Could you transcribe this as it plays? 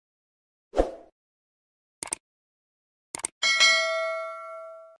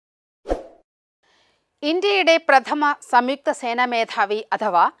ഇന്ത്യയുടെ പ്രഥമ സംയുക്ത സേനാ മേധാവി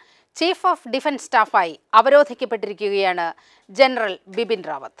അഥവാ chief of defence സ്റ്റാഫായി അവരോധിക്കപ്പെട്ടിരിക്കുകയാണ് general Bipin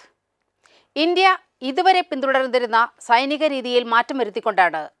Rawat. India ഇതുവരെ പിന്തുടർന്നിരുന്ന സൈനിക രീതിയിൽ മാറ്റം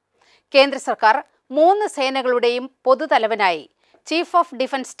വരുത്തിക്കൊണ്ടാണ് കേന്ദ്ര സർക്കാർ 3 സേനകളുടെയും പൊതുതലവനായി ചീഫ് ഓഫ്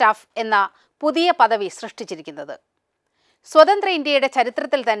ഡിഫൻസ് സ്റ്റാഫ് എന്ന പുതിയ പദവി സൃഷ്ടിച്ചിരിക്കുന്നത്. സ്വതന്ത്ര ഇന്ത്യയുടെ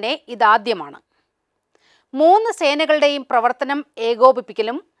ചരിത്രത്തിൽ തന്നെ ഇതാദ്യമാണ്. 3 സേനകളുടെയും പ്രവർത്തനം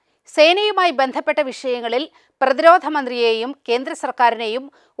ഏകോപിപ്പിക്കലും സേനയുമായി ബന്ധപ്പെട്ട വിഷയങ്ങളിൽ പ്രതിരോധ മന്ത്രിയെയും കേന്ദ്ര സർക്കാരിനെയും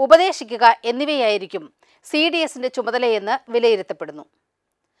ഉപദേശിക്കുക എന്നിവയായിരിക്കും CDSന്റെ ചുമതലയെന്ന് വിലയിരുത്തപ്പെടുന്നു.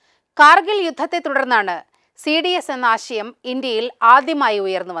 കാർഗിൽ യുദ്ധത്തെ തുടർന്നാണ് CDS എന്ന ആശയം ഇന്ത്യയിൽ ആദ്യമായി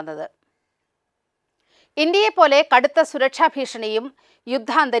ഉയർന്നു വന്നത്. ഇന്ത്യയെപ്പോലെ കടുത്ത സുരക്ഷാ ഭീഷണിയും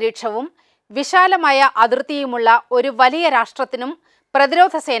യുദ്ധാന്തരീക്ഷവും വിശാലമായ അതിർത്തിയുമുള്ള ഒരു വലിയ രാഷ്ട്രത്തിനും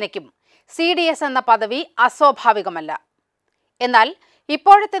പ്രതിരോധ സേനയ്ക്കും CDS എന്ന പദവി അസ്വാഭാവികമല്ല. എന്നാൽ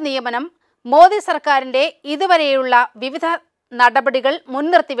ഇപ്പോഴത്തെ നിയമനം മോദി സർക്കാരിൻ്റെ ഇതുവരെയുള്ള വിവിധ നടപടികൾ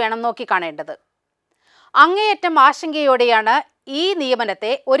മുൻനിർത്തി വേണം നോക്കിക്കാണേണ്ടത്. അങ്ങേയറ്റം ആശങ്കയോടെയാണ് ഈ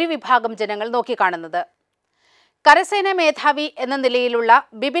നിയമനത്തെ ഒരു വിഭാഗം ജനങ്ങൾ നോക്കിക്കാണുന്നത്. കരസേനാ മേധാവി എന്ന നിലയിലുള്ള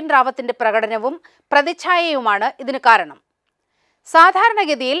ബിപിൻ റാവത്തിന്റെ പ്രകടനവും പ്രതിച്ഛായയുമാണ് ഇതിന് കാരണം.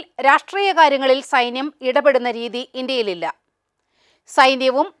 സാധാരണഗതിയിൽ രാഷ്ട്രീയ കാര്യങ്ങളിൽ സൈന്യം ഇടപെടുന്ന രീതി ഇന്ത്യയിലില്ല.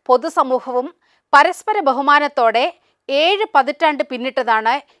 സൈന്യവും പൊതുസമൂഹവും പരസ്പര ബഹുമാനത്തോടെ 7 പതിറ്റാണ്ട്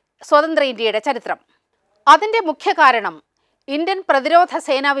പിന്നിട്ടതാണ് സ്വതന്ത്ര ഇന്ത്യയുടെ ചരിത്രം. അതിൻ്റെ മുഖ്യ കാരണം ഇന്ത്യൻ പ്രതിരോധ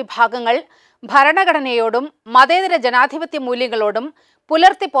സേനാ വിഭാഗങ്ങൾ ഭരണഘടനയോടും മതേതര ജനാധിപത്യ മൂല്യങ്ങളോടും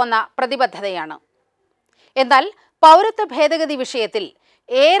പുലർത്തിപ്പോന്ന പ്രതിബദ്ധതയാണ്. എന്നാൽ പൗരത്വ ഭേദഗതി വിഷയത്തിൽ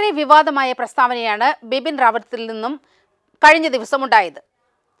ഏറെ വിവാദമായ പ്രസ്താവനയാണ് ബിപിൻ റാവത്തിൽ നിന്നും കഴിഞ്ഞ ദിവസമുണ്ടായത്.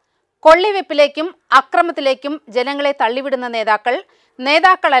 കൊള്ളിവെപ്പിലേക്കും അക്രമത്തിലേക്കും ജനങ്ങളെ തള്ളിവിടുന്ന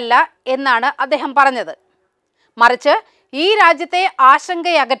നേതാക്കളല്ല എന്നാണ് അദ്ദേഹം പറഞ്ഞത്. മറിച്ച് ഈ രാജ്യത്തെ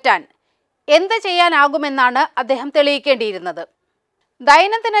ആശങ്കയകറ്റാൻ എന്ത് ചെയ്യാനാകുമെന്നാണ് അദ്ദേഹം തെളിയിക്കേണ്ടിയിരുന്നത്.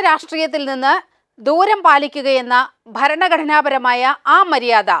 ദൈനംദിന രാഷ്ട്രീയത്തിൽ നിന്ന് ദൂരം പാലിക്കുകയെന്ന ഭരണഘടനാപരമായ ആ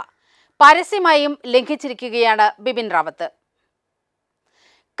മര്യാദ പരസ്യമായും ലംഘിച്ചിരിക്കുകയാണ് ബിപിൻ റാവത്ത്.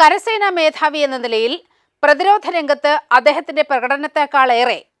 കരസേനാ മേധാവി എന്ന നിലയിൽ പ്രതിരോധ രംഗത്ത് അദ്ദേഹത്തിന്റെ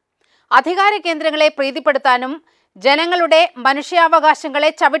പ്രകടനത്തെക്കാളേറെ അധികാര കേന്ദ്രങ്ങളെ പ്രീതിപ്പെടുത്താനും ജനങ്ങളുടെ മനുഷ്യാവകാശങ്ങളെ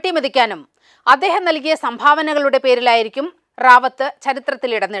ചവിട്ടിമെതിക്കാനും അദ്ദേഹം നൽകിയ സംഭാവനകളുടെ പേരിലായിരിക്കും റാവത്ത്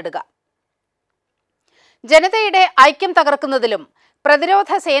ചരിത്രത്തിൽ ഇടം നേടുക. ജനതയുടെ ഐക്യം തകർക്കുന്നതിലും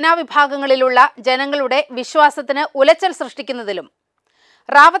പ്രതിരോധ സേനാ വിഭാഗങ്ങളിലുള്ള ജനങ്ങളുടെ വിശ്വാസത്തിന് ഉലച്ചൽ സൃഷ്ടിക്കുന്നതിലും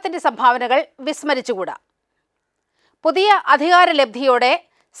റാവത്തിന്റെ സംഭാവനകൾ വിസ്മരിച്ചുകൂടാ. പുതിയ അധികാരലബ്ധിയോടെ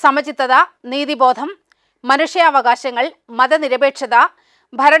സമചിത്തത, നീതിബോധം, മനുഷ്യാവകാശങ്ങൾ, മതനിരപേക്ഷത,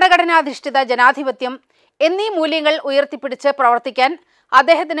 ഭരണഘടനാധിഷ്ഠിത ജനാധിപത്യം എന്നീ മൂല്യങ്ങൾ ഉയർത്തിപ്പിടിച്ച് പ്രവർത്തിക്കാൻ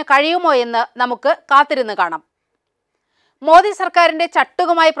അദ്ദേഹത്തിന് കഴിയുമോ എന്ന് നമുക്ക് കാത്തിരുന്ന് കാണാം. മോദി സർക്കാരിന്റെ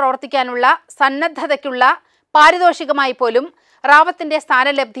ചട്ടുകമായി പ്രവർത്തിക്കാനുള്ള സന്നദ്ധതയ്ക്കുള്ള പാരിതോഷികമായി പോലും റാവത്തിന്റെ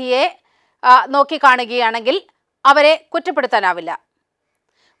സ്ഥാനലബ്ധിയെ നോക്കിക്കാണുകയാണെങ്കിൽ അവരെ കുറ്റപ്പെടുത്താനാവില്ല.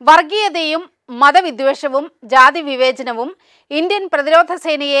 വർഗീയതയും മതവിദ്വേഷവും ജാതി വിവേചനവും ഇന്ത്യൻ പ്രതിരോധ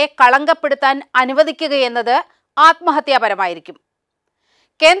സേനയെ കളങ്കപ്പെടുത്താൻ അനുവദിക്കുകയെന്നത് ആത്മഹത്യാപരമായിരിക്കും.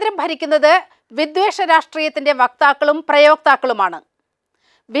 കേന്ദ്രം ഭരിക്കുന്നത് വിദ്വേഷ രാഷ്ട്രീയത്തിന്റെ വക്താക്കളും പ്രയോക്താക്കളുമാണ്.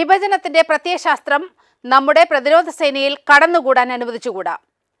 വിഭജനത്തിന്റെ പ്രത്യയശാസ്ത്രം നമ്മുടെ പ്രതിരോധ സേനയിൽ കടന്നുകൂടാൻ അനുവദിച്ചുകൂടാ.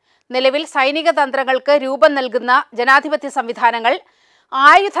 നിലവിൽ സൈനിക തന്ത്രങ്ങൾക്ക് രൂപം നൽകുന്ന ജനാധിപത്യ സംവിധാനങ്ങൾ,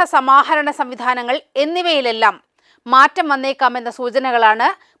 ആയുധ സമാഹരണ സംവിധാനങ്ങൾ എന്നിവയിലെല്ലാം മാറ്റം വന്നേക്കാമെന്ന സൂചനകളാണ്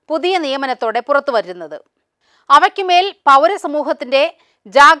പുതിയ നിയമനത്തോടെ പുറത്തുവരുന്നത്. അവയ്ക്കുമേൽ പൗരസമൂഹത്തിന്റെ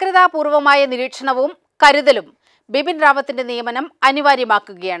ജാഗ്രതാപൂർവമായ നിരീക്ഷണവും കരുതലും ബിപിൻ റാവത്തിന്റെ നിയമനം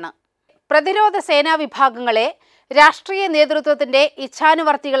അനിവാര്യമാക്കുകയാണ്. പ്രതിരോധ സേനാ വിഭാഗങ്ങളെ രാഷ്ട്രീയ നേതൃത്വത്തിന്റെ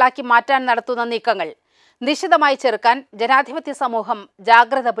ഇച്ഛാനുവർത്തികളാക്കി മാറ്റാൻ നടത്തുന്ന നീക്കങ്ങൾ നിശിതമായി ചെറുക്കാൻ ജനാധിപത്യ സമൂഹം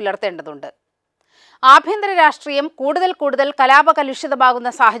ജാഗ്രത പുലർത്തേണ്ടതുണ്ട്. ആഭ്യന്തര രാഷ്ട്രീയം കൂടുതൽ കലാപകലുഷിതമാകുന്ന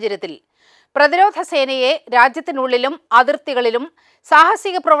സാഹചര്യത്തിൽ പ്രതിരോധ സേനയെ രാജ്യത്തിനുള്ളിലും അതിർത്തികളിലും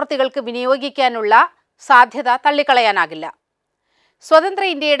സാഹസിക പ്രവൃത്തികൾക്ക് വിനിയോഗിക്കാനുള്ള സാധ്യത തള്ളിക്കളയാനാകില്ല. സ്വതന്ത്ര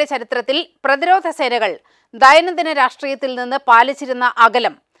ഇന്ത്യയുടെ ചരിത്രത്തിൽ പ്രതിരോധ സേനകൾ ദൈനംദിന രാഷ്ട്രീയത്തിൽ നിന്ന് പാലിച്ചിരുന്ന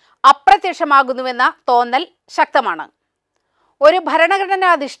അകലം അപ്രത്യക്ഷമാകുന്നുവെന്ന തോന്നൽ ശക്തമാണ്. ഒരു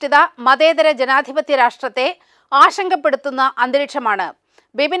ഭരണഘടനാധിഷ്ഠിത മതേതര ജനാധിപത്യ രാഷ്ട്രത്തെ ആശങ്കപ്പെടുത്തുന്ന അന്തരീക്ഷമാണ്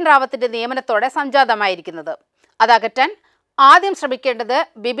ബിപിൻ റാവത്തിന്റെ നിയമനത്തോടെ സംജാതമായിരിക്കുന്നത്. അതകറ്റാൻ ആദ്യം ശ്രമിക്കേണ്ടത്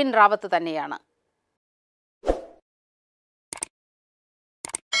ബിപിൻ റാവത്ത് തന്നെയാണ്.